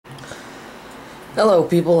Hello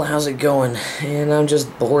people, how's it going? And I'm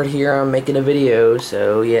just bored here, I'm making a video,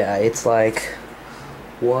 so yeah, it's like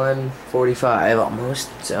 1:45 almost,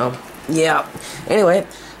 so yeah. Anyway,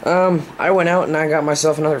 I went out and I got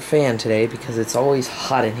myself another fan today because it's always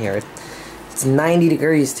hot in here. It's 90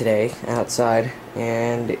 degrees today outside,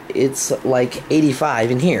 and it's like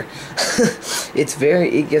 85 in here.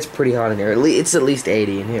 It gets pretty hot in here. It's at least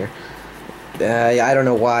 80 in here. I don't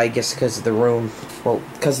know why. I guess because of the room. Well,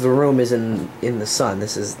 because the room is in the sun.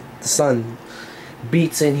 The sun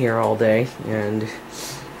beats in here all day, and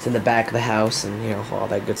it's in the back of the house, and all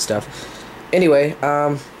that good stuff. Anyway,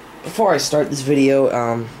 before I start this video,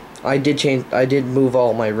 I did move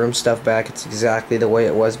all my room stuff back. It's exactly the way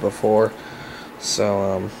it was before.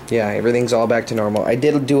 So yeah, everything's all back to normal. I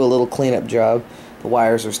did do a little cleanup job. The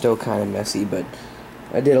wires are still kind of messy, but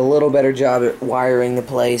I did a little better job at wiring the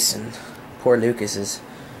place, and poor Lucas is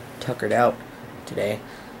tuckered out today.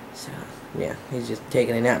 So, yeah, he's just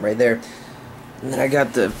taking a nap right there. And then I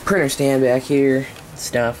got the printer stand back here and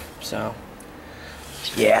stuff, so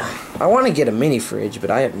yeah. I want to get a mini fridge,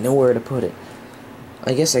 but I have nowhere to put it.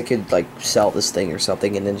 I guess I could, like, sell this thing or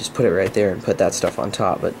something and then just put it right there and put that stuff on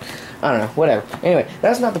top, but I don't know, whatever. Anyway,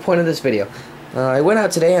 that's not the point of this video. I went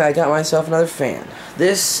out today and I got myself another fan.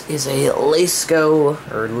 This is a Lasko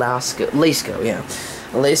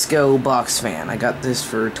Box Fan. I got this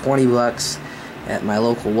for 20 bucks at my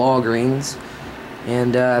local Walgreens.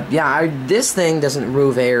 And yeah, this thing doesn't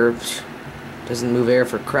move air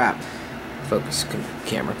for crap. Focus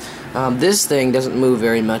camera. This thing doesn't move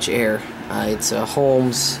very much air. It's a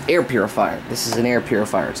Holmes air purifier. This is an air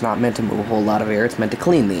purifier. It's not meant to move a whole lot of air. It's meant to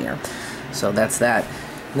clean the air. So that's that.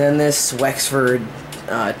 And then this Wexford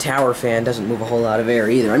tower fan doesn't move a whole lot of air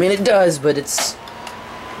either. I mean, it does, but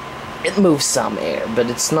it moves some air, but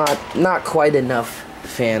it's not quite enough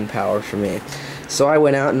fan power for me. So I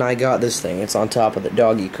went out and I got this thing. It's on top of the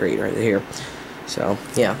doggy crate right here. So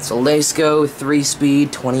yeah, it's a Lasko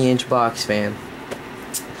 3-speed 20-inch box fan.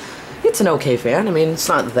 It's an okay fan. I mean, it's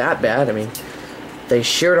not that bad. I mean, they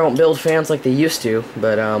sure don't build fans like they used to,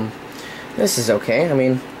 but this is okay. I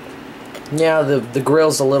mean, yeah, the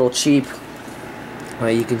grill's a little cheap.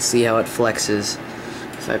 You can see how it flexes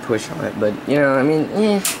if I push on it, but I mean,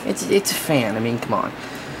 it's a fan. I mean, come on.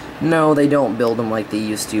 No, they don't build them like they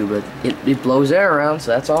used to, but it blows air around,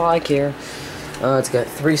 so that's all I care. It's got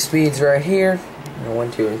 3 speeds right here,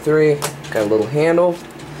 1, 2, and 3. Got a little handle.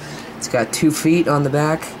 It's got 2 feet on the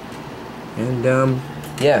back, and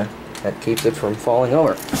yeah, that keeps it from falling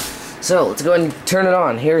over. So let's go ahead and turn it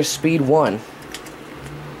on. Here's speed 1.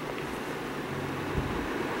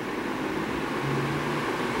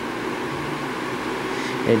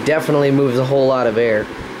 It definitely moves a whole lot of air,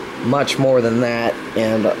 much more than that,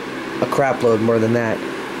 and a crap load more than that.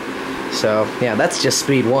 So yeah, that's just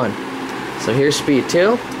speed 1. So here's speed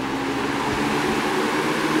 2.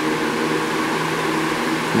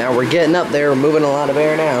 Now we're getting up there, we're moving a lot of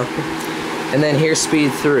air now. And then here's speed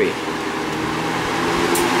 3.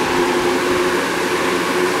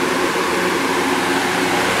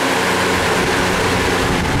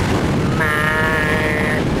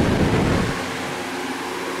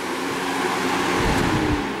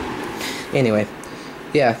 Anyway,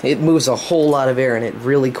 yeah, it moves a whole lot of air and it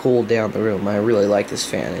really cooled down the room. I really like this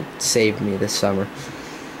fan. It saved me this summer.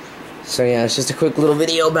 So yeah, it's just a quick little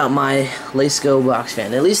video about my Lasko Box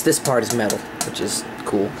Fan. At least this part is metal, which is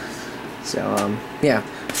cool. So yeah,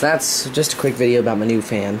 that's just a quick video about my new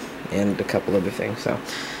fan and a couple other things. So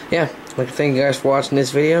yeah, I'd like to thank you guys for watching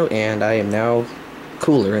this video, and I am now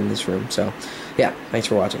cooler in this room. So yeah, thanks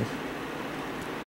for watching.